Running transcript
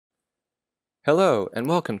Hello, and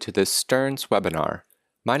welcome to this Stearns webinar.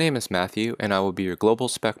 My name is Matthew, and I will be your Global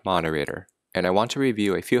Spec moderator, and I want to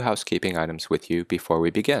review a few housekeeping items with you before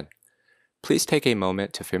we begin. Please take a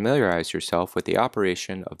moment to familiarize yourself with the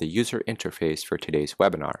operation of the user interface for today's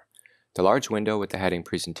webinar. The large window with the heading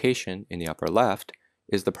Presentation in the upper left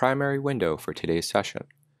is the primary window for today's session.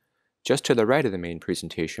 Just to the right of the main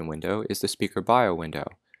presentation window is the Speaker Bio window,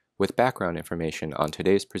 with background information on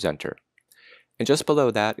today's presenter. And just below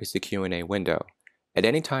that is the Q&A window. At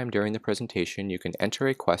any time during the presentation, you can enter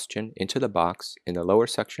a question into the box in the lower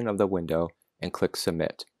section of the window and click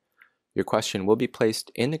Submit. Your question will be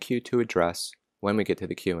placed in the queue to address when we get to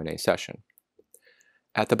the Q&A session.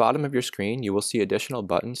 At the bottom of your screen, you will see additional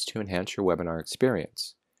buttons to enhance your webinar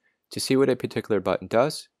experience. To see what a particular button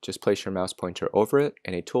does, just place your mouse pointer over it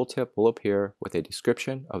and a tooltip will appear with a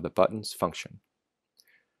description of the button's function.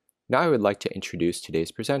 Now I would like to introduce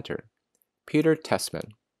today's presenter, Peter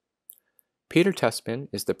Tessman. Peter Tessman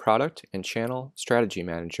is the Product and Channel Strategy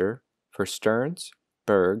Manager for Stearns,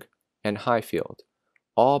 Berg, and Highfield,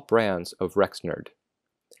 all brands of Rexnord,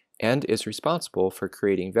 and is responsible for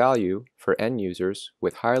creating value for end users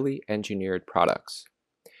with highly engineered products.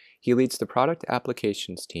 He leads the product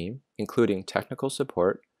applications team, including technical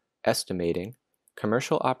support, estimating,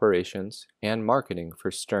 commercial operations, and marketing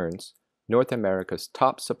for Stearns, North America's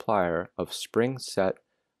top supplier of spring-set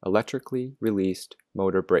electrically released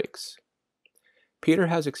motor brakes. Peter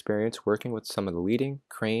has experience working with some of the leading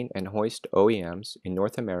crane and hoist OEMs in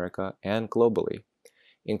North America and globally,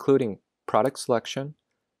 including product selection,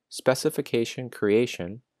 specification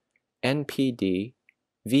creation, NPD,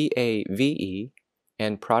 VAVE,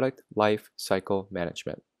 and product life cycle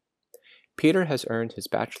management. Peter has earned his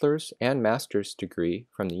bachelor's and master's degree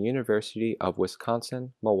from the University of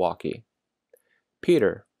Wisconsin-Milwaukee.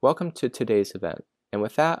 Peter, welcome to today's event. And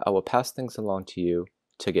with that, I will pass things along to you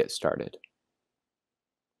to get started.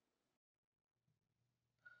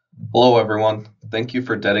 Hello everyone, thank you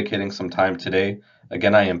for dedicating some time today.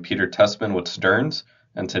 Again, I am Peter Tessman with Stearns,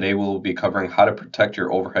 and today we will be covering how to protect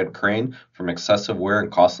your overhead crane from excessive wear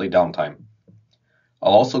and costly downtime.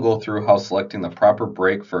 I'll also go through how selecting the proper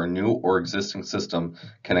brake for a new or existing system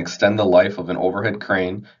can extend the life of an overhead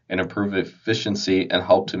crane and improve efficiency and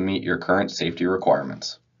help to meet your current safety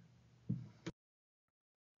requirements.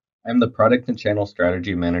 I'm the Product and Channel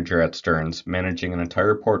Strategy Manager at Stearns, managing an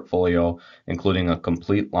entire portfolio, including a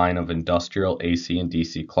complete line of industrial AC and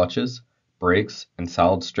DC clutches, brakes, and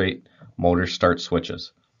solid-state motor start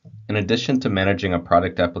switches. In addition to managing a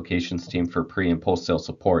product applications team for pre- and post-sale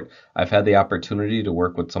support, I've had the opportunity to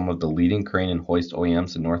work with some of the leading crane and hoist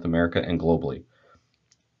OEMs in North America and globally.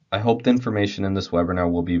 I hope the information in this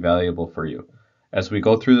webinar will be valuable for you. As we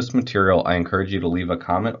go through this material, I encourage you to leave a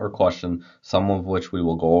comment or question, some of which we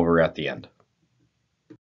will go over at the end.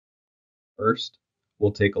 First,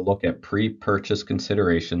 we'll take a look at pre-purchase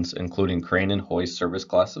considerations, including crane and hoist service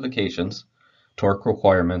classifications, torque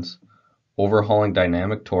requirements, overhauling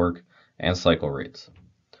dynamic torque, and cycle rates,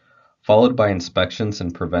 followed by inspections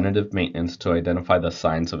and preventative maintenance to identify the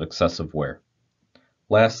signs of excessive wear.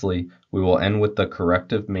 Lastly, we will end with the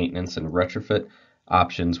corrective maintenance and retrofit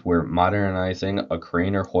options where modernizing a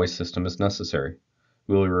crane or hoist system is necessary.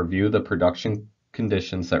 We will review the production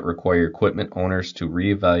conditions that require equipment owners to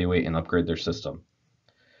reevaluate and upgrade their system.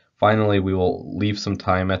 Finally, we will leave some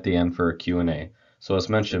time at the end for a Q&A. So as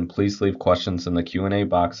mentioned, please leave questions in the Q&A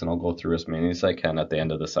box and I'll go through as many as I can at the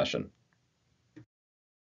end of the session.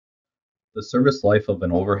 The service life of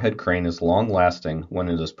an overhead crane is long-lasting when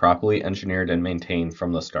it is properly engineered and maintained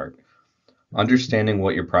from the start. Understanding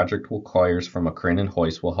what your project requires from a crane and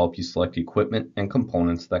hoist will help you select equipment and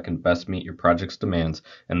components that can best meet your project's demands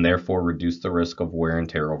and therefore reduce the risk of wear and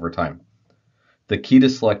tear over time. The key to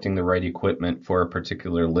selecting the right equipment for a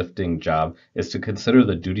particular lifting job is to consider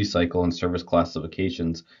the duty cycle and service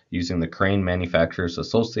classifications using the Crane Manufacturers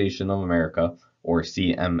Association of America, or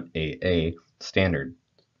CMAA, standard.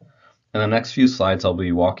 In the next few slides, I'll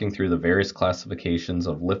be walking through the various classifications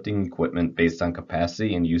of lifting equipment based on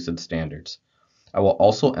capacity and usage standards. I will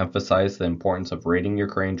also emphasize the importance of rating your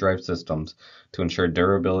crane drive systems to ensure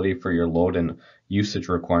durability for your load and usage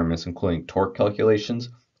requirements, including torque calculations,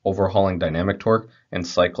 overhauling dynamic torque, and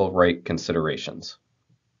cycle rate considerations.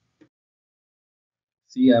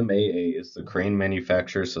 CMAA is the Crane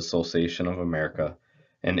Manufacturers Association of America,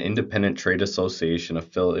 an independent trade association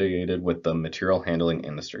affiliated with the material handling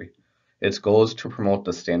industry. Its goal is to promote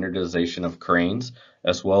the standardization of cranes,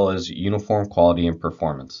 as well as uniform quality and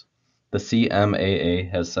performance. The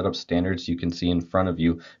CMAA has set up standards you can see in front of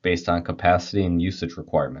you based on capacity and usage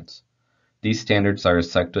requirements. These standards are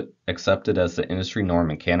accepted as the industry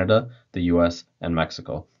norm in Canada, the US, and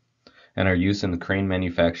Mexico. and are used in crane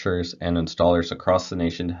manufacturers and installers across the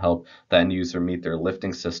nation to help the end user meet their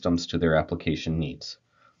lifting systems to their application needs.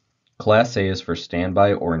 Class A is for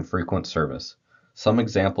standby or infrequent service. Some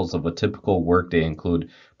examples of a typical workday include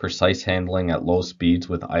precise handling at low speeds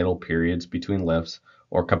with idle periods between lifts,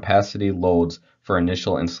 or capacity loads for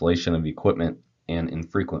initial installation of equipment and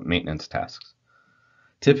infrequent maintenance tasks.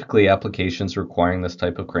 Typically, applications requiring this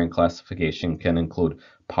type of crane classification can include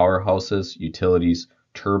powerhouses, utilities,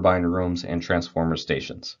 turbine rooms, and transformer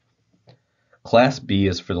stations. Class B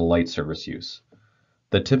is for the light service use.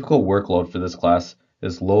 The typical workload for this class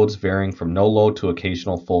is loads varying from no load to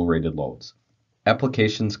occasional full rated loads.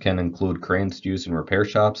 Applications can include cranes used in repair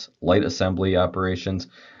shops, light assembly operations,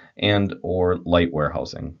 and or light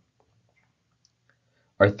warehousing.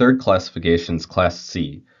 Our third classification is Class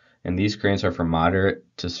C, and these cranes are for moderate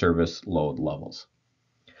to service load levels.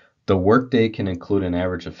 The workday can include an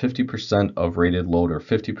average of 50% of rated load or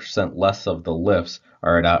 50% less of the lifts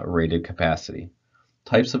are at rated capacity.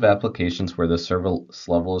 Types of applications where this service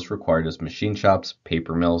level is required is machine shops,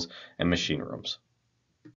 paper mills, and machine rooms.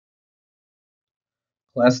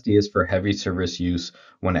 Class D is for heavy service use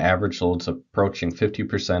when average loads approaching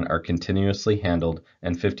 50% are continuously handled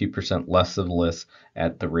and 50% less of the lifts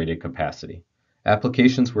at the rated capacity.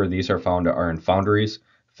 Applications where these are found are in foundries,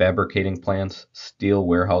 fabricating plants, steel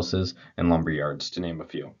warehouses, and lumber yards, to name a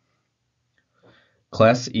few.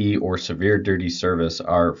 Class E or severe dirty service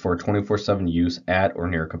are for 24/7 use at or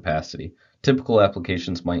near capacity. Typical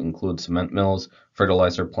applications might include cement mills,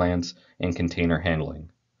 fertilizer plants, and container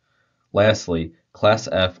handling. Lastly, Class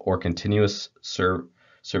F or continuous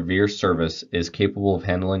severe service is capable of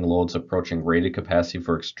handling loads approaching rated capacity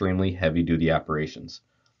for extremely heavy-duty operations.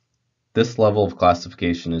 This level of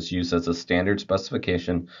classification is used as a standard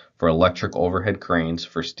specification for electric overhead cranes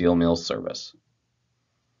for steel mill service.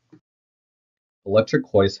 Electric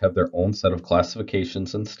hoists have their own set of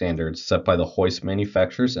classifications and standards set by the Hoist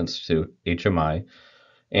Manufacturers Institute, HMI,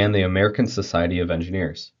 and the American Society of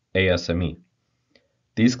Engineers, ASME.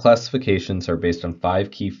 These classifications are based on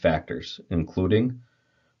 5 key factors, including: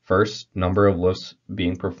 first, number of lifts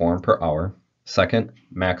being performed per hour; second,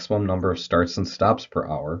 maximum number of starts and stops per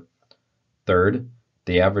hour; third,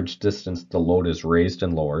 the average distance the load is raised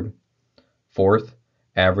and lowered; fourth,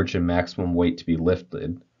 average and maximum weight to be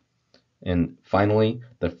lifted; and finally,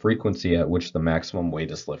 the frequency at which the maximum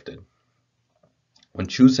weight is lifted. When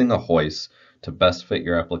choosing a hoist to best fit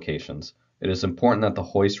your applications, it is important that the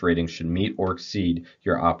hoist rating should meet or exceed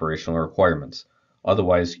your operational requirements.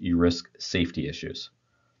 Otherwise, you risk safety issues.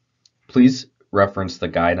 Please reference the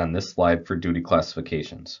guide on this slide for duty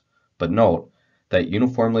classifications, but note that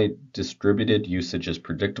uniformly distributed usage is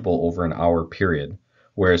predictable over an hour period,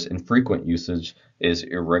 whereas infrequent usage is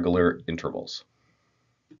irregular intervals.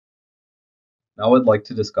 Now I'd like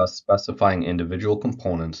to discuss specifying individual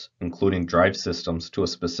components, including drive systems, to a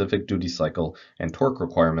specific duty cycle and torque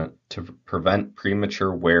requirement to prevent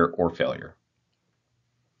premature wear or failure.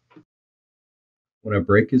 When a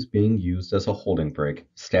brake is being used as a holding brake,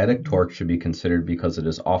 static torque should be considered because it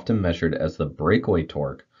is often measured as the breakaway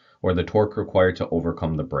torque, or the torque required to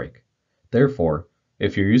overcome the brake. Therefore,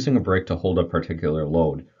 if you're using a brake to hold a particular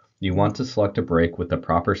load, you want to select a brake with the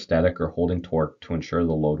proper static or holding torque to ensure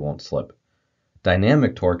the load won't slip.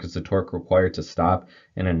 Dynamic torque is the torque required to stop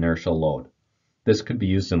an inertial load. This could be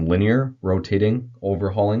used in linear, rotating,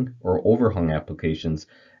 overhauling, or overhung applications,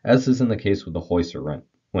 as is in the case with the hoist or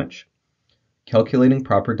winch. Calculating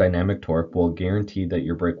proper dynamic torque will guarantee that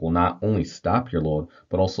your brake will not only stop your load,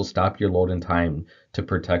 but also stop your load in time to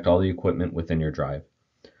protect all the equipment within your drive.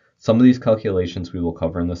 Some of these calculations we will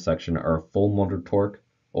cover in this section are full motor torque,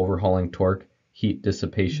 overhauling torque, heat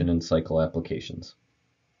dissipation, and cycle applications.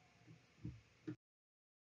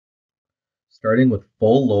 Starting with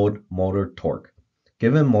full load motor torque.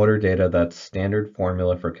 Given motor data, that standard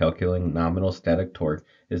formula for calculating nominal static torque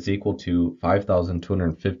is equal to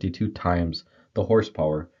 5,252 times the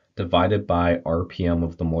horsepower divided by RPM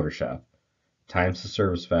of the motor shaft, times the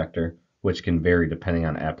service factor, which can vary depending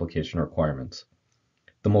on application requirements.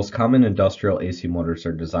 The most common industrial AC motors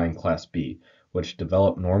are designed Class B, which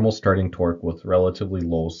develop normal starting torque with relatively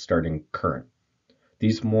low starting current.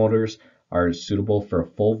 These motors are suitable for a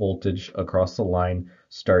full voltage across the line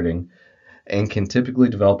starting and can typically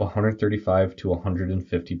develop 135 to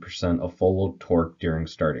 150% of full load torque during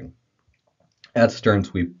starting. At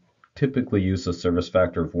Stearns, we typically use a service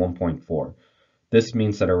factor of 1.4. This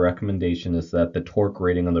means that our recommendation is that the torque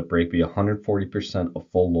rating on the brake be 140% of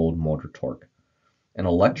full load motor torque. An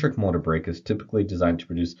electric motor brake is typically designed to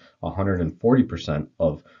produce 140%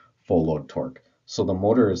 of full load torque, so the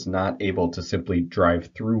motor is not able to simply drive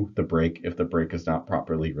through the brake if the brake is not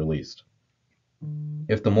properly released.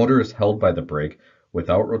 If the motor is held by the brake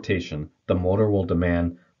without rotation, the motor will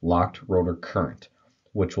demand locked rotor current,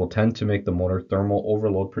 which will tend to make the motor thermal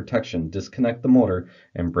overload protection disconnect the motor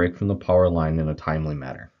and break from the power line in a timely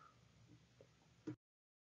manner.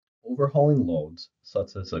 Overhauling loads,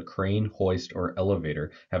 such as a crane, hoist, or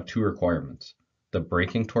elevator, have two requirements: the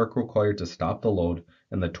braking torque required to stop the load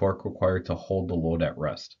and the torque required to hold the load at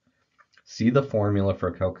rest. See the formula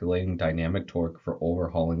for calculating dynamic torque for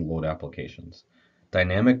overhauling load applications.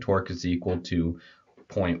 Dynamic torque is equal to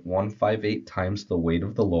 0.158 times the weight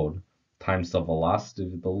of the load times the velocity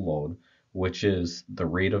of the load, which is the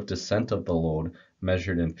rate of descent of the load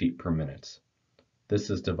measured in feet per minute. This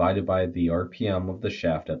is divided by the RPM of the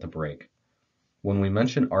shaft at the brake. When we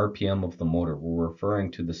mention RPM of the motor, we're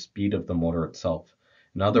referring to the speed of the motor itself.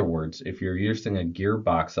 In other words, if you're using a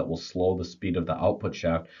gearbox that will slow the speed of the output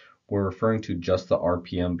shaft, we're referring to just the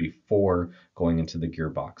RPM before going into the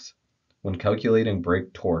gearbox. When calculating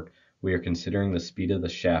brake torque, we are considering the speed of the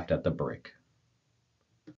shaft at the brake.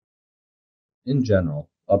 In general,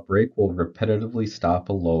 a brake will repetitively stop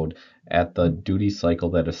a load at the duty cycle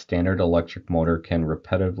that a standard electric motor can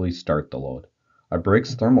repetitively start the load. A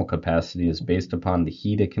brake's thermal capacity is based upon the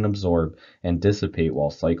heat it can absorb and dissipate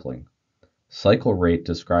while cycling. Cycle rate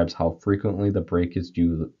describes how frequently the brake is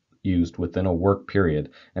used within a work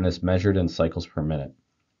period and is measured in cycles per minute.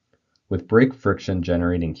 With brake friction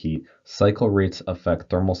generating heat, cycle rates affect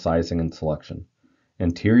thermal sizing and selection.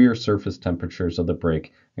 Interior surface temperatures of the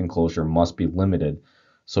brake enclosure must be limited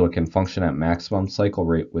so it can function at maximum cycle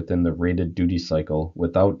rate within the rated duty cycle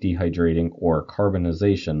without dehydrating or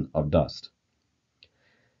carbonization of dust.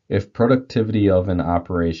 If productivity of an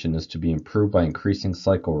operation is to be improved by increasing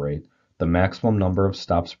cycle rate, the maximum number of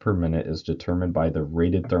stops per minute is determined by the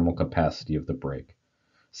rated thermal capacity of the brake.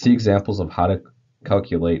 See examples of how to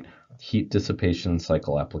calculate heat dissipation in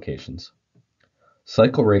cycle applications.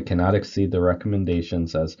 Cycle rate cannot exceed the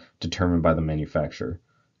recommendations as determined by the manufacturer.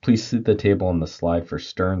 Please see the table on the slide for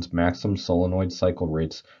Stern's maximum solenoid cycle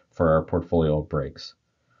rates for our portfolio of brakes.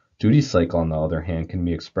 Duty cycle, on the other hand, can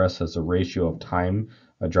be expressed as a ratio of time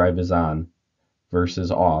a drive is on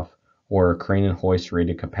versus off, or a crane and hoist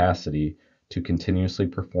rated capacity to continuously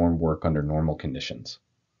perform work under normal conditions.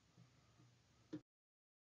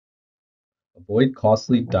 Avoid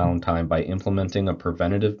costly downtime by implementing a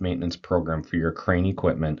preventative maintenance program for your crane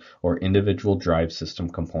equipment or individual drive system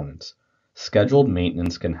components. Scheduled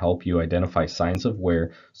maintenance can help you identify signs of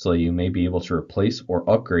wear so that you may be able to replace or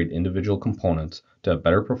upgrade individual components to have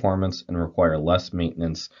better performance and require less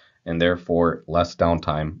maintenance and therefore less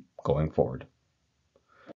downtime going forward.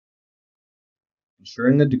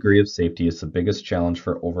 Ensuring a degree of safety is the biggest challenge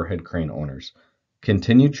for overhead crane owners.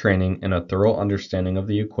 Continued training and a thorough understanding of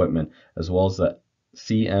the equipment, as well as the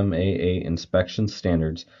CMAA inspection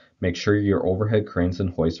standards, make sure your overhead cranes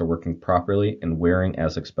and hoists are working properly and wearing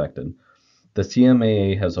as expected. The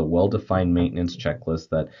CMAA has a well-defined maintenance checklist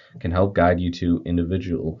that can help guide you to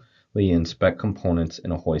individually inspect components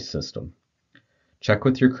in a hoist system. Check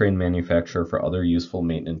with your crane manufacturer for other useful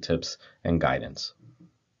maintenance tips and guidance.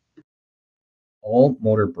 All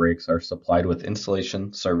motor brakes are supplied with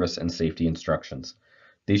installation, service, and safety instructions.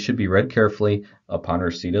 These should be read carefully upon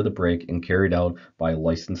receipt of the brake and carried out by a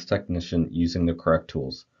licensed technician using the correct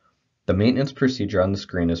tools. The maintenance procedure on the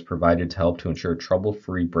screen is provided to help to ensure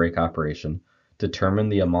trouble-free brake operation, determine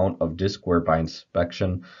the amount of disc wear by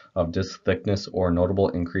inspection of disc thickness or notable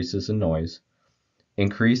increases in noise,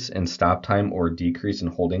 increase in stop time or decrease in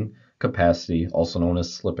holding capacity, also known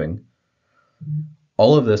as slipping.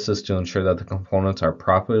 All of this is to ensure that the components are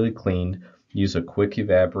properly cleaned. Use a quick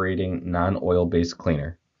evaporating non-oil based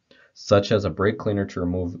cleaner, such as a brake cleaner to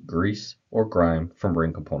remove grease or grime from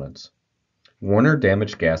brake components. Worn or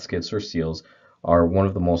damaged gaskets or seals are one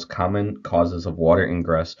of the most common causes of water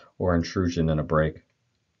ingress or intrusion in a brake.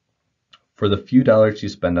 For the few dollars you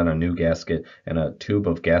spend on a new gasket and a tube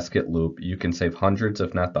of gasket lube, you can save hundreds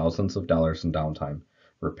if not thousands of dollars in downtime,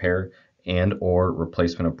 repair, and or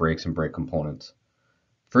replacement of brakes and brake components.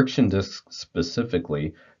 Friction discs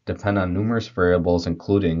specifically depend on numerous variables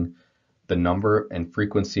including the number and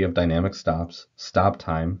frequency of dynamic stops, stop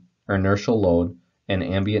time, inertial load, and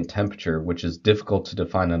ambient temperature, which is difficult to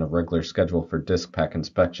define on a regular schedule for disc pack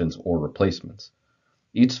inspections or replacements.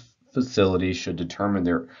 Each facility should determine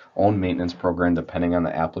their own maintenance program depending on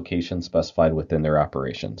the application specified within their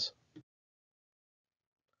operations.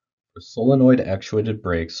 For solenoid actuated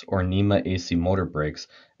brakes or NEMA AC motor brakes,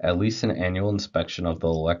 at least an annual inspection of the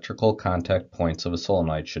electrical contact points of a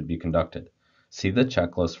solenoid should be conducted. See the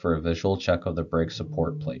checklist for a visual check of the brake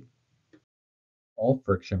support plate. All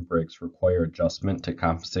friction brakes require adjustment to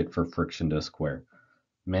compensate for friction disc wear.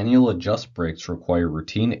 Manual adjust brakes require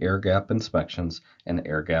routine air gap inspections and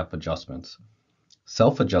air gap adjustments.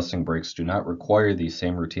 Self-adjusting brakes do not require these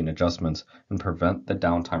same routine adjustments and prevent the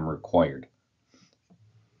downtime required.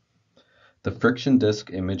 The friction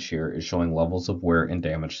disc image here is showing levels of wear and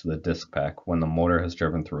damage to the disc pack when the motor has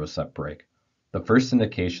driven through a set brake. The first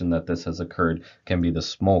indication that this has occurred can be the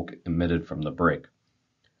smoke emitted from the brake.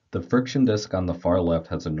 The friction disc on the far left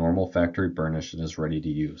has a normal factory burnish and is ready to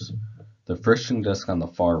use. The friction disc on the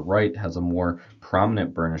far right has a more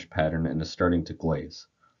prominent burnish pattern and is starting to glaze.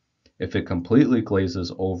 If it completely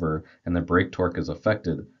glazes over and the brake torque is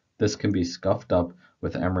affected, this can be scuffed up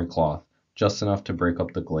with emery cloth, just enough to break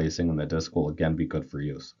up the glazing, and the disc will again be good for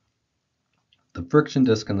use. The friction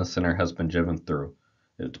disc in the center has been driven through.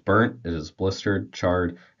 It's burnt, it is blistered,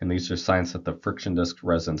 charred, and these are signs that the friction disc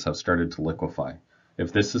resins have started to liquefy.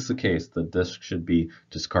 If this is the case, the disc should be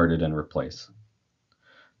discarded and replaced.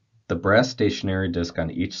 The brass stationary disc on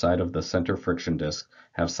each side of the center friction disc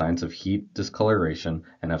have signs of heat discoloration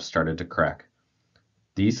and have started to crack.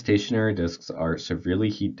 These stationary discs are severely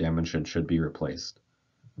heat damaged and should be replaced.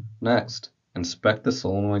 Next, inspect the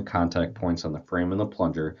solenoid contact points on the frame and the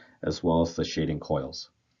plunger, as well as the shading coils.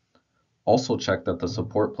 Also check that the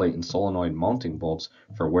support plate and solenoid mounting bolts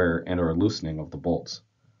for wear and/or loosening of the bolts.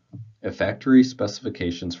 If factory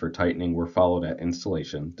specifications for tightening were followed at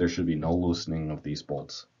installation, there should be no loosening of these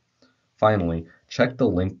bolts. Finally, check the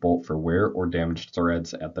link bolt for wear or damaged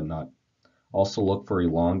threads at the nut. Also look for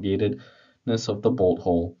elongatedness of the bolt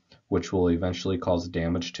hole, which will eventually cause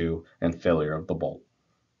damage to and failure of the bolt.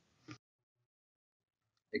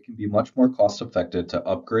 It can be much more cost-effective to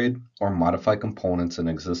upgrade or modify components in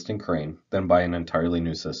an existing crane than buy an entirely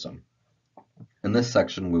new system. In this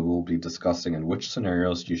section, we will be discussing in which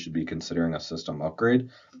scenarios you should be considering a system upgrade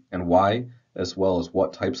and why, as well as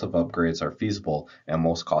what types of upgrades are feasible and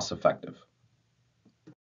most cost-effective.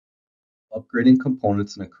 Upgrading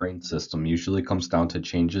components in a crane system usually comes down to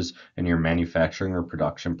changes in your manufacturing or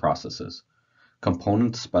production processes.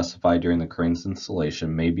 Components specified during the crane's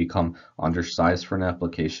installation may become undersized for an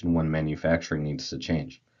application when manufacturing needs to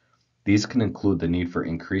change. These can include the need for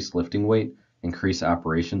increased lifting weight, increased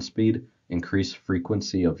operation speed, increased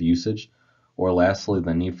frequency of usage, or lastly,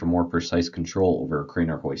 the need for more precise control over a crane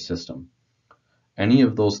or hoist system. Any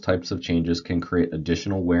of those types of changes can create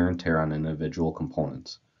additional wear and tear on individual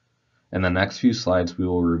components. In the next few slides, we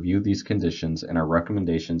will review these conditions and our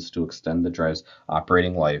recommendations to extend the drive's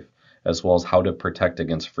operating life, as well as how to protect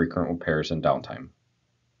against frequent repairs and downtime.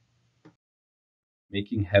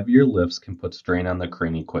 Making heavier lifts can put strain on the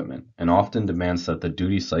crane equipment and often demands that the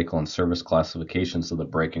duty cycle and service classifications of the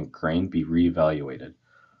brake and crane be reevaluated.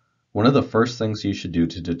 One of the first things you should do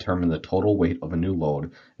to determine the total weight of a new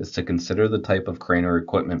load is to consider the type of crane or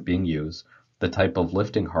equipment being used, the type of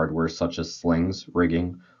lifting hardware such as slings,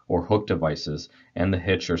 rigging, or hook devices, and the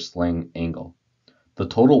hitch or sling angle. The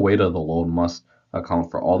total weight of the load must account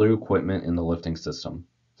for all the equipment in the lifting system.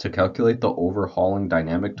 To calculate the overhauling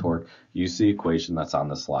dynamic torque, use the equation that's on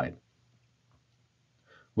the slide.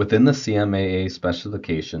 Within the CMAA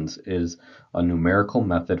specifications is a numerical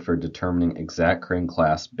method for determining exact crane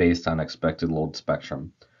class based on expected load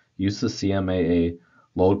spectrum. Use the CMAA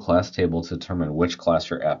load class table to determine which class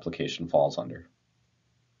your application falls under.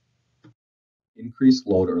 Increased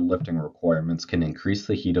load or lifting requirements can increase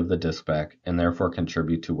the heat of the disc pack and therefore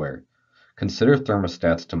contribute to wear. Consider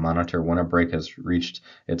thermostats to monitor when a brake has reached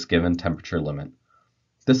its given temperature limit.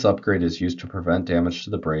 This upgrade is used to prevent damage to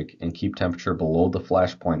the brake and keep temperature below the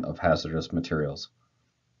flash point of hazardous materials.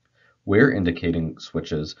 Wear indicating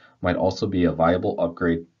switches might also be a viable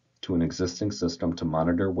upgrade to an existing system to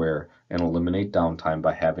monitor wear and eliminate downtime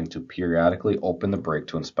by having to periodically open the brake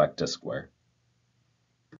to inspect disc wear.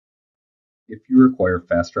 If you require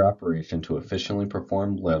faster operation to efficiently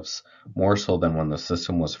perform lifts, more so than when the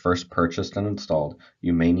system was first purchased and installed,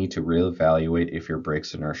 you may need to reevaluate if your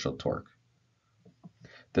brake's inertial torque.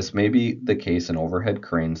 This may be the case in overhead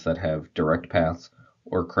cranes that have direct paths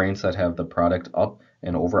or cranes that have the product up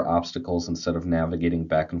and over obstacles instead of navigating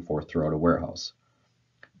back and forth throughout a warehouse.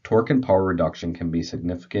 Torque and power reduction can be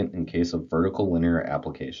significant in case of vertical linear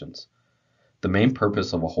applications. The main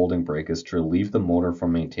purpose of a holding brake is to relieve the motor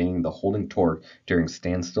from maintaining the holding torque during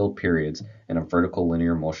standstill periods in a vertical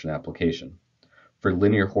linear motion application. For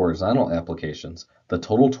linear horizontal applications, the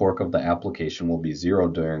total torque of the application will be zero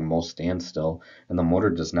during most standstill, and the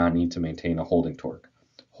motor does not need to maintain a holding torque.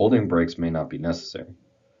 Holding brakes may not be necessary.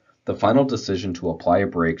 The final decision to apply a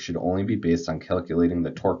brake should only be based on calculating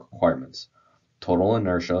the torque requirements. Total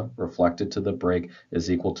inertia reflected to the brake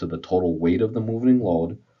is equal to the total weight of the moving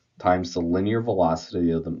load, times the linear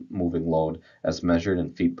velocity of the moving load as measured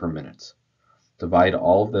in feet per minute. Divide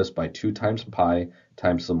all of this by 2 times pi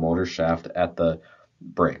times the motor shaft at the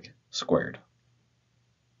brake squared.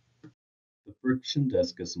 The friction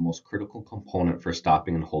disc is the most critical component for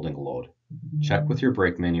stopping and holding a load. Check with your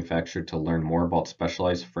brake manufacturer to learn more about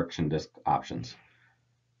specialized friction disc options.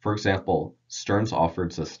 For example, Stearns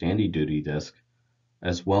offers a standy-duty disc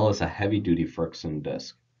as well as a heavy-duty friction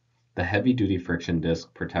disc. The heavy-duty friction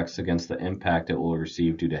disc protects against the impact it will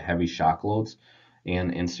receive due to heavy shock loads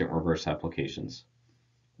and instant reverse applications.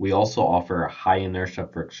 We also offer a high inertia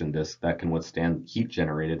friction disc that can withstand heat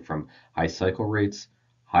generated from high cycle rates,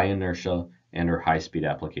 high inertia, and/or high-speed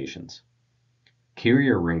applications.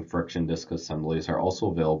 Carrier ring friction disc assemblies are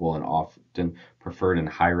also available and often preferred in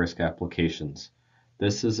high-risk applications.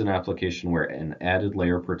 This is an application where an added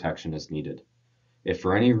layer of protection is needed. If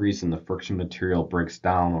for any reason the friction material breaks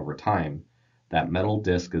down over time, that metal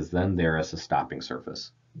disc is then there as a stopping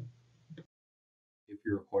surface. If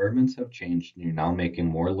your requirements have changed and you're now making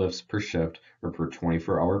more lifts per shift or per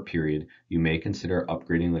 24-hour period, you may consider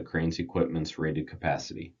upgrading the crane's equipment's rated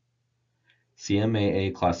capacity.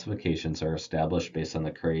 CMAA classifications are established based on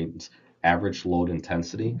the crane's average load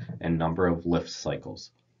intensity and number of lift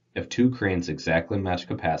cycles. If two cranes exactly match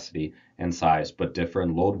capacity and size but differ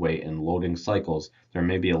in load weight and loading cycles, there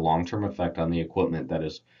may be a long-term effect on the equipment that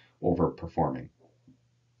is overperforming.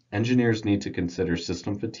 Engineers need to consider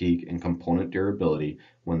system fatigue and component durability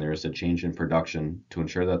when there is a change in production to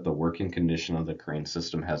ensure that the working condition of the crane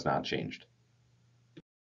system has not changed.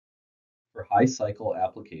 For high cycle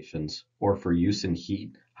applications or for use in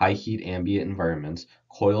high heat ambient environments,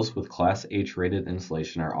 coils with Class H rated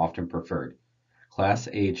insulation are often preferred. Class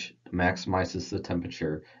H maximizes the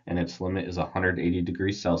temperature and its limit is 180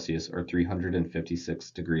 degrees Celsius or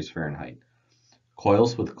 356 degrees Fahrenheit.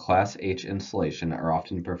 Coils with Class H insulation are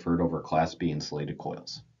often preferred over Class B insulated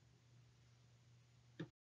coils.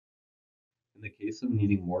 In the case of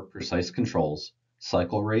needing more precise controls,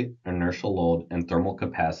 cycle rate, inertial load, and thermal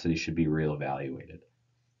capacity should be reevaluated.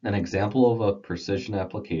 An example of a precision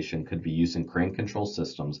application could be using crane control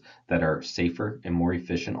systems that are safer and more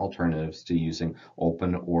efficient alternatives to using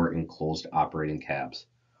open or enclosed operating cabs.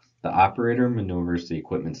 The operator maneuvers the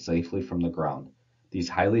equipment safely from the ground. These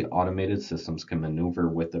highly automated systems can maneuver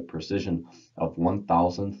with the precision of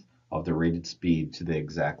 1,000th of the rated speed to the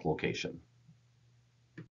exact location.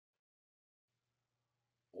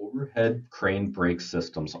 Overhead crane brake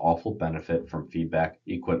systems also benefit from feedback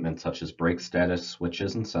equipment such as brake status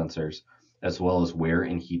switches and sensors, as well as wear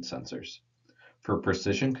and heat sensors. For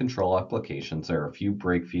precision control applications, there are a few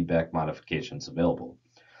brake feedback modifications available.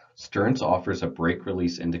 Stearns offers a brake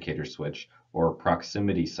release indicator switch or a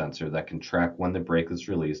proximity sensor that can track when the brake is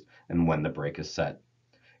released and when the brake is set.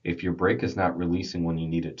 If your brake is not releasing when you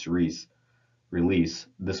need it to release,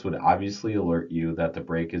 this would obviously alert you that the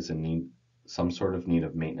brake is in some sort of need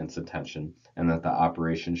of maintenance attention and that the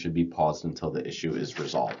operation should be paused until the issue is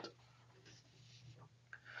resolved.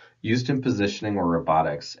 Used in positioning or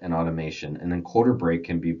robotics and automation, an encoder brake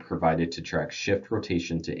can be provided to track shift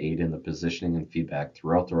rotation to aid in the positioning and feedback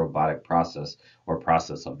throughout the robotic process or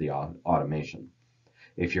process of the automation.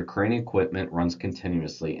 If your crane equipment runs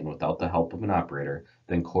continuously and without the help of an operator,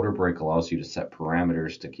 the encoder brake allows you to set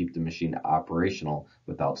parameters to keep the machine operational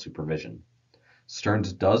without supervision.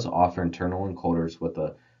 Stearns does offer internal encoders with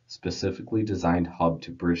a specifically designed hub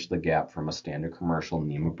to bridge the gap from a standard commercial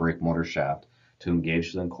NEMA brake motor shaft to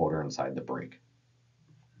engage the encoder inside the brake.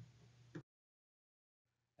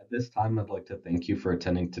 At this time, I'd like to thank you for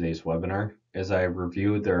attending today's webinar. As I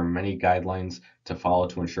reviewed, there are many guidelines to follow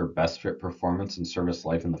to ensure best fit performance and service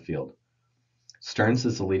life in the field. Stearns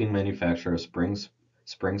is the leading manufacturer of spring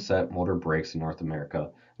set motor brakes in North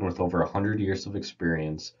America, and with over 100 years of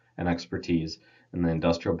experience and expertise in the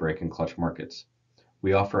industrial brake and clutch markets.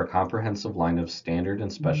 We offer a comprehensive line of standard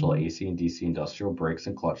and special AC and DC industrial brakes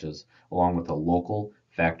and clutches, along with a local,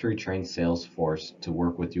 factory-trained sales force to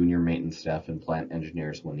work with you and your maintenance staff and plant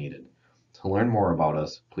engineers when needed. To learn more about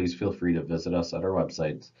us, please feel free to visit us at our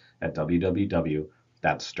websites at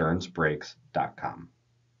www.stearnsbrakes.com.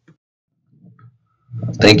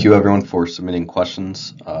 Thank you everyone for submitting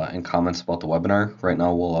questions and comments about the webinar. Right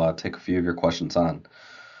now we'll take a few of your questions on.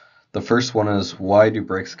 The first one is, why do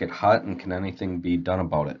brakes get hot and can anything be done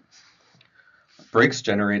about it? Brakes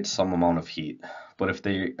generate some amount of heat, but if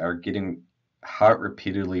they are getting hot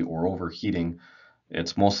repeatedly or overheating,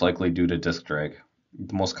 it's most likely due to disc drag.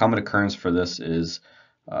 The most common occurrence for this is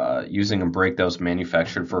using a brake that was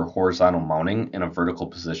manufactured for horizontal mounting in a vertical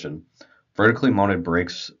position. Vertically mounted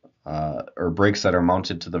brakes or brakes that are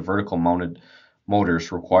mounted to the vertical mounted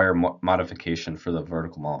motors require modification for the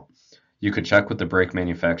vertical mount. You could check with the brake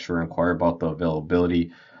manufacturer, inquire about the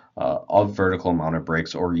availability of vertical mounted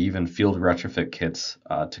brakes, or even field retrofit kits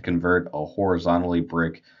to convert a horizontally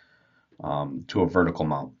brake to a vertical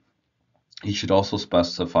mount. You should also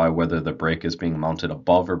specify whether the brake is being mounted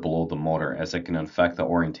above or below the motor, as it can affect the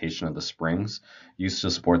orientation of the springs used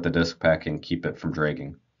to support the disc pack and keep it from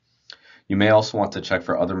dragging. You may also want to check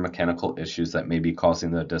for other mechanical issues that may be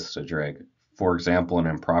causing the disc to drag. For example, an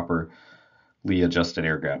improperly adjusted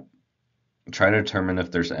air gap. Try to determine if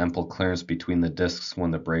there's ample clearance between the discs when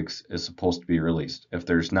the brake is supposed to be released. If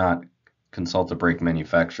there's not, consult the brake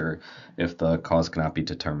manufacturer if the cause cannot be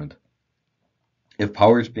determined. If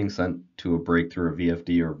power is being sent to a brake through a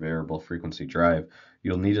VFD or variable frequency drive,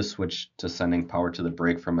 you'll need to switch to sending power to the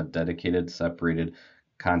brake from a dedicated separated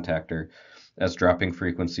contactor, as dropping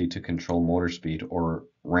frequency to control motor speed or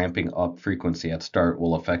ramping up frequency at start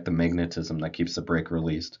will affect the magnetism that keeps the brake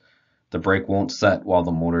released. The brake won't set while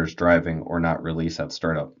the motor is driving or not release at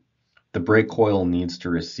startup. The brake coil needs to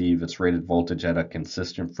receive its rated voltage at a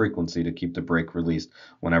consistent frequency to keep the brake released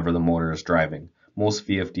whenever the motor is driving. Most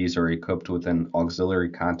VFDs are equipped with an auxiliary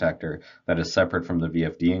contactor that is separate from the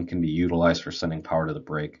VFD and can be utilized for sending power to the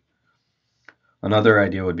brake. Another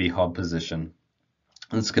idea would be hub position.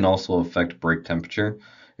 This can also affect brake temperature.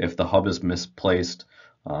 If the hub is misplaced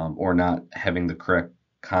or not having the correct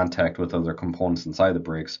contact with other components inside the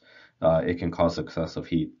brakes, it can cause excessive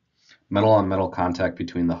heat. Metal-on-metal contact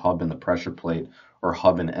between the hub and the pressure plate or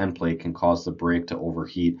hub and end plate can cause the brake to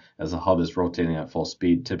overheat as the hub is rotating at full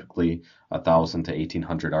speed, typically 1,000 to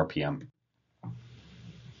 1,800 RPM.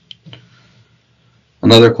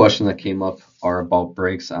 Another question that came up are about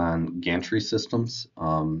brakes on gantry systems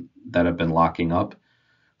that have been locking up.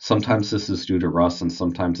 Sometimes this is due to rust and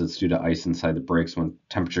sometimes it's due to ice inside the brakes when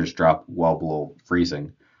temperatures drop well below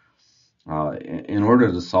freezing. In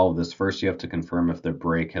order to solve this, first you have to confirm if the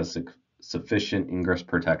brake has sufficient ingress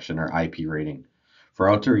protection or IP rating for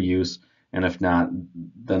outdoor use, and if not,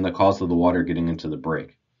 then the cause of the water getting into the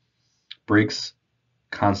brake. Brakes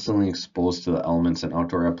constantly exposed to the elements in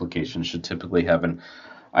outdoor applications should typically have an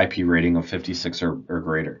IP rating of 56 or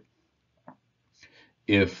greater.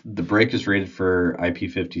 If the brake is rated for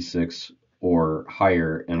IP56 or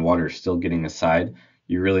higher and water is still getting aside,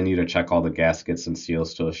 you really need to check all the gaskets and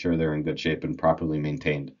seals to assure they're in good shape and properly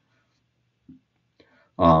maintained.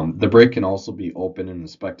 The brake can also be opened and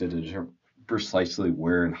inspected to determine precisely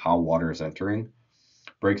where and how water is entering.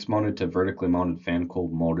 Brakes mounted to vertically mounted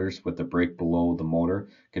fan-cooled motors with the brake below the motor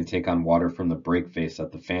can take on water from the brake face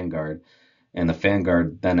at the fan guard, and the fan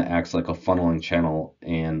guard then acts like a funneling channel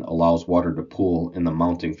and allows water to pool in the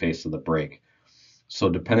mounting face of the brake. So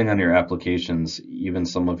depending on your applications, even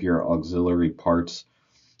some of your auxiliary parts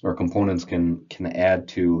or components can add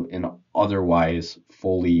to an otherwise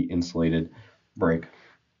fully insulated brake.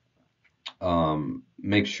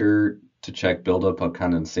 Make sure to check buildup of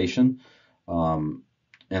condensation. And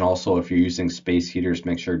also, if you're using space heaters,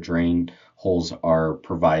 make sure drain holes are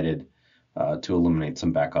provided to eliminate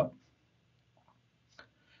some backup.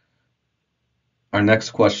 Our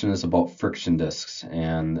next question is about friction discs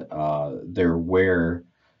and their wear.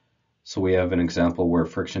 So we have an example where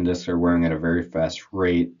friction discs are wearing at a very fast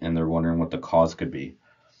rate, and they're wondering what the cause could be.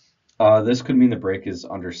 This could mean the brake is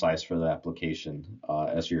undersized for the application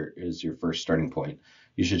as your first starting point.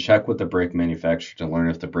 You should check with the brake manufacturer to learn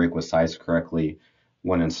if the brake was sized correctly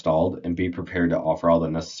when installed, and be prepared to offer all the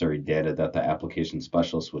necessary data that the application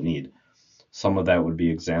specialist would need. Some of that would be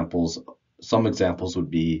examples. Some examples would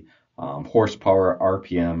be horsepower,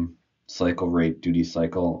 RPM, cycle rate, duty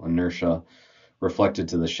cycle, inertia, reflected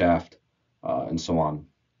to the shaft, and so on.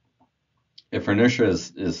 If inertia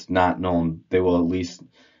is not known, they will at least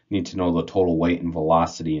need to know the total weight and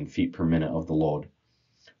velocity in feet per minute of the load.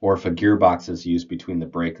 Or if a gearbox is used between the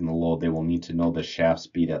brake and the load, they will need to know the shaft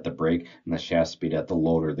speed at the brake and the shaft speed at the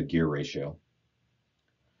load, or the gear ratio.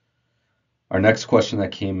 Our next question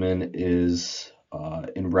that came in is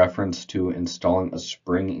in reference to installing a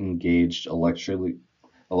spring-engaged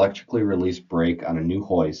electrically released brake on a new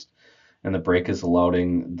hoist, and the brake is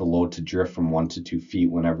allowing the load to drift from 1 to 2 feet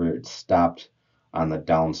whenever it's stopped on the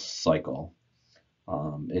down cycle.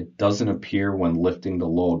 It doesn't appear when lifting the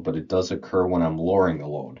load, but it does occur when I'm lowering the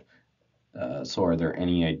load. So are there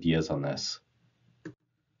any ideas on this?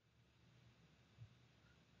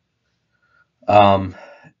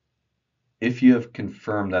 If you have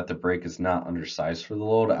confirmed that the brake is not undersized for the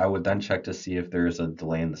load, I would then check to see if there is a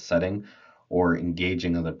delay in the setting or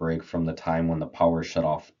engaging of the brake from the time when the power is shut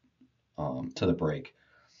off to the brake.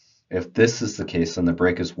 If this is the case, then the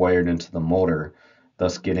brake is wired into the motor,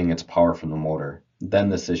 thus getting its power from the motor. then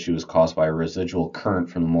this issue is caused by a residual current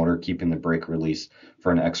from the motor keeping the brake released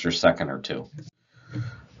for an extra second or two.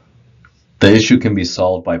 The issue can be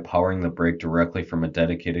solved by powering the brake directly from a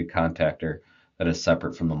dedicated contactor that is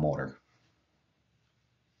separate from the motor.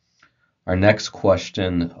 Our next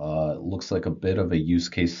question looks like a bit of a use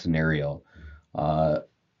case scenario.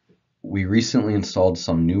 We recently installed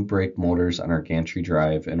some new brake motors on our gantry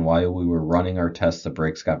drive, and while we were running our tests, the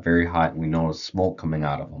brakes got very hot and we noticed smoke coming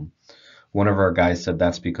out of them. One of our guys said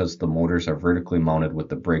that's because the motors are vertically mounted with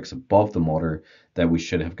the brakes above the motor, that we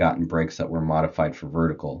should have gotten brakes that were modified for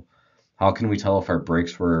vertical. How can we tell if our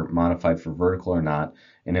brakes were modified for vertical or not?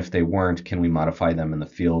 And if they weren't, can we modify them in the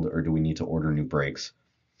field, or do we need to order new brakes?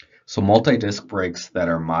 So multi-disc brakes that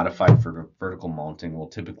are modified for vertical mounting will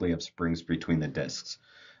typically have springs between the discs.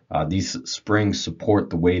 These springs support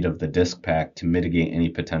the weight of the disc pack to mitigate any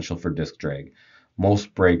potential for disc drag.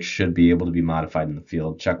 Most brakes should be able to be modified in the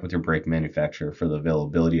field. Check with your brake manufacturer for the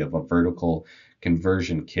availability of a vertical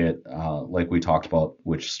conversion kit like we talked about,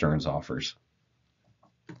 which Stearns offers.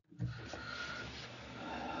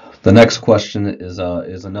 The next question is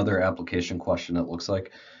another application question. It looks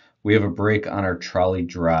like we have a brake on our trolley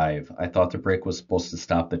drive. I thought the brake was supposed to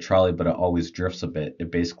stop the trolley, but it always drifts a bit.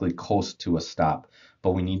 It basically coasts to a stop,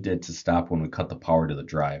 but we need it to stop when we cut the power to the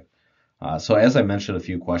drive. So as I mentioned a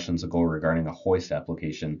few questions ago regarding a hoist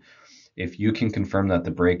application, if you can confirm that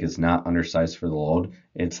the brake is not undersized for the load,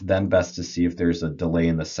 it's then best to see if there's a delay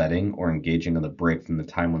in the setting or engaging of the brake from the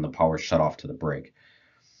time when the power shut off to the brake.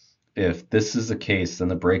 If this is the case, then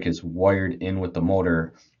the brake is wired in with the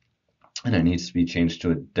motor and it needs to be changed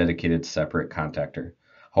to a dedicated separate contactor.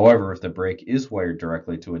 However, if the brake is wired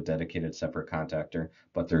directly to a dedicated separate contactor,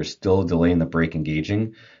 but there's still a delay in the brake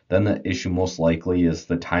engaging, then the issue most likely is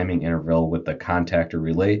the timing interval with the contactor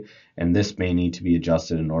relay, and this may need to be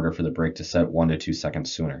adjusted in order for the brake to set 1 to 2 seconds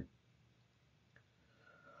sooner.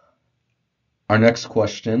 Our next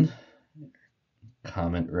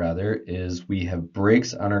comment is we have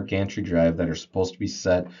brakes on our gantry drive that are supposed to be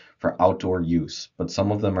set for outdoor use, but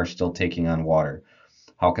some of them are still taking on water.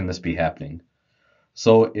 How can this be happening?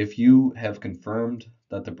 So if you have confirmed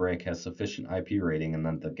that the brake has sufficient IP rating and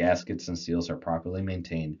that the gaskets and seals are properly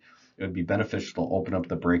maintained, it would be beneficial to open up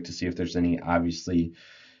the brake to see if there's any obvious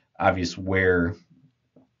wear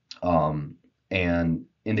and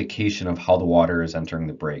indication of how the water is entering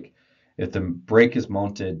the brake. If the brake is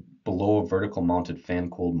mounted below a vertical mounted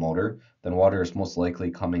fan-cooled motor, then water is most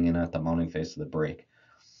likely coming in at the mounting face of the brake.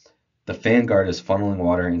 The fan guard is funneling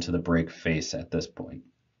water into the brake face at this point.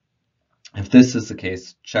 If this is the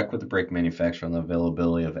case, check with the brake manufacturer on the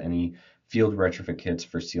availability of any field retrofit kits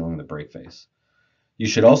for sealing the brake face. You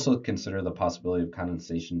should also consider the possibility of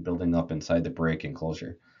condensation building up inside the brake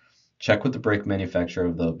enclosure. Check with the brake manufacturer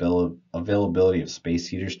of the availability of space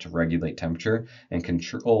heaters to regulate temperature and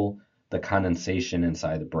control the condensation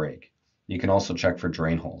inside the brake. You can also check for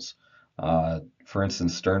drain holes. For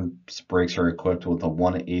instance, Stearns brakes are equipped with a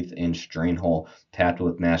 1/8 inch drain hole tapped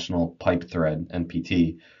with National Pipe Thread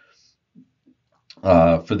 (NPT)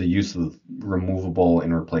 for the use of removable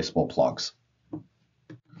and replaceable plugs.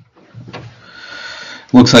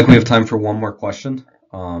 Looks like we have time for one more question.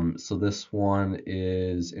 So this one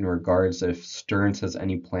is in regards if Stearns has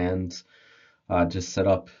any plans to set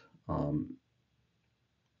up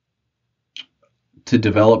to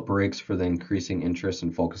develop brakes for the increasing interest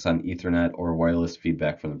and focus on Ethernet or wireless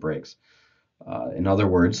feedback from the brakes. In other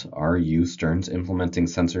words, are you, Stearns, implementing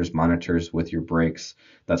sensors monitors with your brakes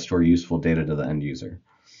that store useful data to the end user?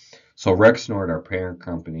 So Rexnord, our parent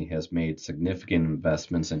company, has made significant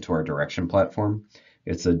investments into our direction platform.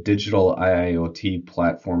 It's a digital IIoT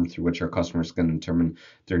platform through which our customers can determine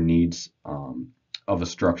their needs of a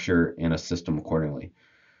structure and a system accordingly.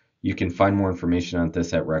 You can find more information on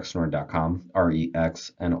this at rexnord.com,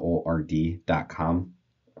 REXNORD.com,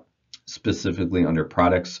 specifically under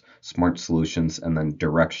products, smart solutions, and then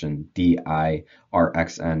direction,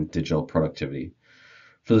 DIRXN, digital productivity.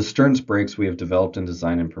 For the Stearns brakes, we have developed and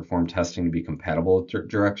designed and performed testing to be compatible with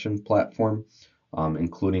direction platform,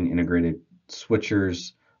 including integrated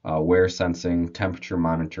switchers, wear sensing, temperature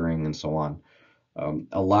monitoring, and so on.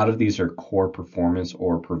 A lot of these are core performance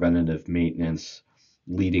or preventative maintenance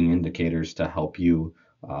leading indicators to help you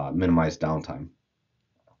minimize downtime.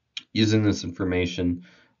 Using this information,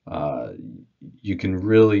 you can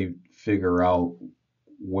really figure out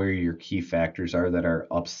where your key factors are that are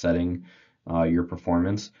upsetting your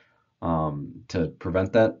performance to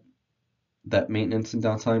prevent that maintenance and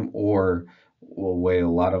downtime, or a way a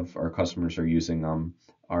lot of our customers are using them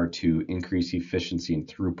are to increase efficiency and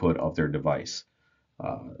throughput of their device.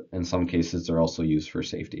 In some cases, they're also used for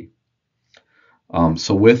safety.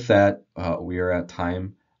 So with that, we are at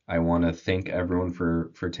time. I want to thank everyone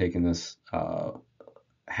for taking this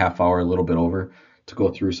half hour, a little bit over, to go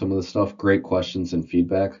through some of the stuff. Great questions and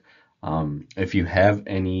feedback. If you have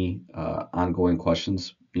any ongoing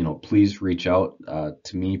questions, please reach out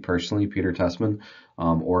to me personally, Peter Tessman,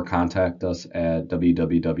 or contact us at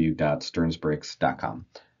www.stearnsbrakes.com.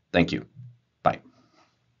 Thank you. Bye.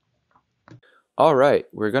 All right,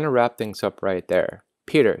 we're going to wrap things up right there.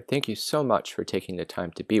 Peter, thank you so much for taking the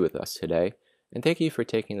time to be with us today, and thank you for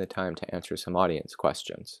taking the time to answer some audience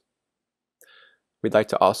questions. We'd like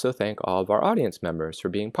to also thank all of our audience members for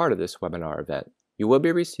being part of this webinar event. You will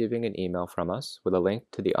be receiving an email from us with a link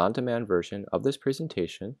to the on-demand version of this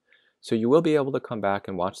presentation, so you will be able to come back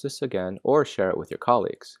and watch this again or share it with your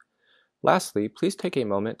colleagues. Lastly, please take a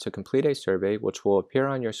moment to complete a survey which will appear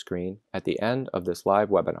on your screen at the end of this live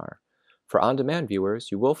webinar. For on-demand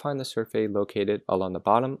viewers, you will find the survey located along the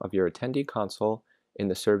bottom of your attendee console in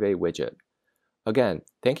the survey widget. Again,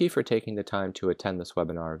 thank you for taking the time to attend this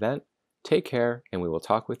webinar event. Take care, and we will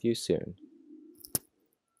talk with you soon.